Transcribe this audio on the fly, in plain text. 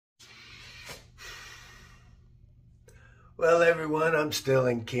Well, everyone, I'm still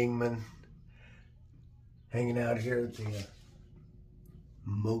in Kingman, hanging out here at the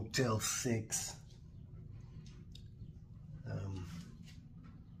Motel 6.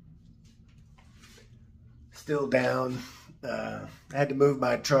 Still down. I had to move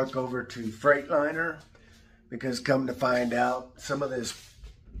my truck over to Freightliner because, come to find out, some of this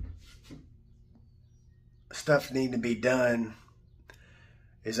stuff need to be done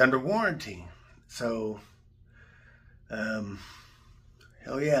is under warranty. So,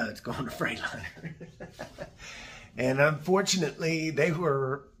 hell yeah, it's going to Freightliner. And unfortunately,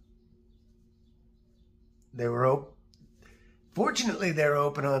 fortunately they're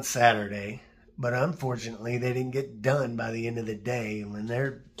open on Saturday, but unfortunately they didn't get done by the end of the day. When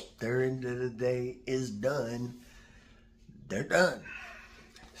their end of the day is done, they're done.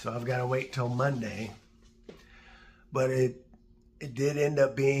 So I've got to wait till Monday. But it did end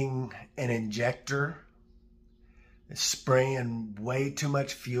up being an injector. It's spraying way too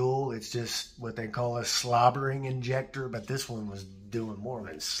much fuel. It's just what they call a slobbering injector, but this one was doing more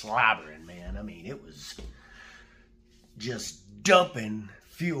than slobbering, man. I mean, it was just dumping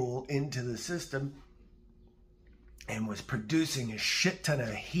fuel into the system and was producing a shit ton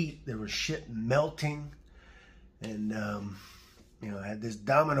of heat. There was shit melting, and had this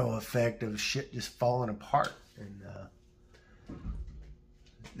domino effect of shit just falling apart. And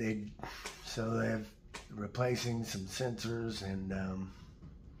they're replacing some sensors, and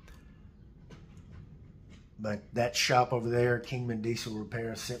but that shop over there, Kingman Diesel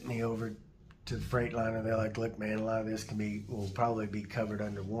Repair, sent me over to the Freightliner. They're like, look, man, a lot of this will probably be covered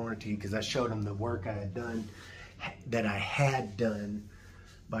under warranty, because I showed them the work I had done, that I had done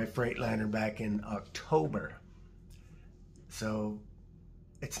by Freightliner back in October. So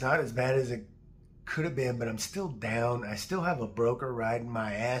it's not as bad as it could have been, but I'm still down. I still have a broker riding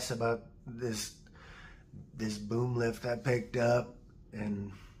my ass about this boom lift I picked up,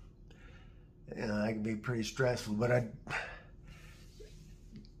 and I can be pretty stressful. But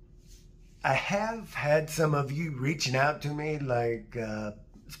I have had some of you reaching out to me, like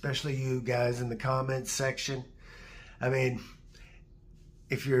especially you guys in the comments section. I mean,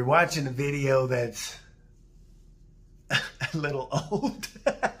 if you're watching a video that's a little old,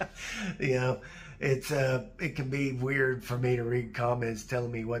 it can be weird for me to read comments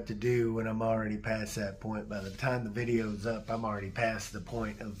telling me what to do when I'm already past that point. By the time the video's up, I'm already past the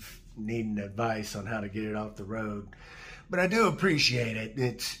point of needing advice on how to get it off the road. But I do appreciate it.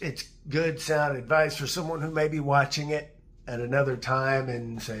 It's good, sound advice for someone who may be watching it at another time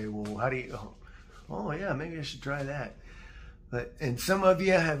and say, well, how do you, oh yeah, maybe I should try that. And some of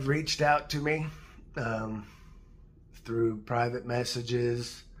you have reached out to me through private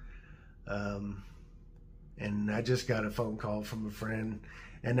messages. And I just got a phone call from a friend,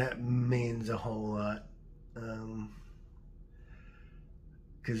 and that means a whole lot.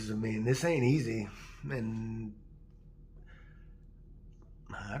 Because, I mean, this ain't easy, and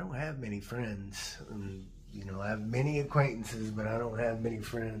I don't have many friends. And, I have many acquaintances, but I don't have many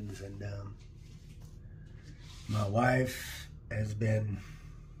friends. And my wife has been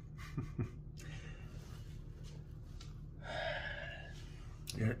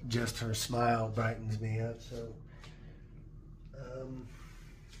just her smile brightens me up. So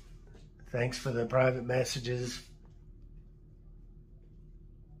thanks for the private messages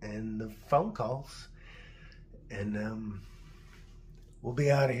and the phone calls, and we'll be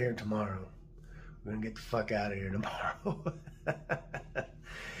out of here tomorrow. We're gonna get the fuck out of here tomorrow.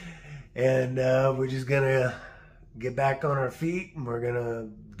 And we're just gonna get back on our feet, and we're gonna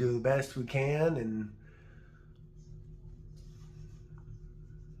do the best we can, and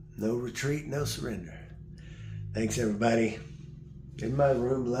no retreat, no surrender. Thanks, everybody. In my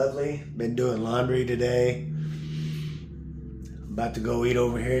room, lovely. Been doing laundry today. About to go eat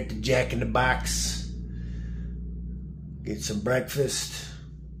over here at the Jack in the Box. Get some breakfast.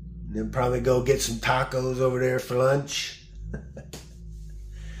 And then probably go get some tacos over there for lunch.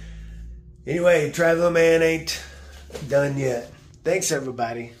 Anyway, Traveling Man ain't done yet. Thanks,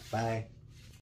 everybody. Bye.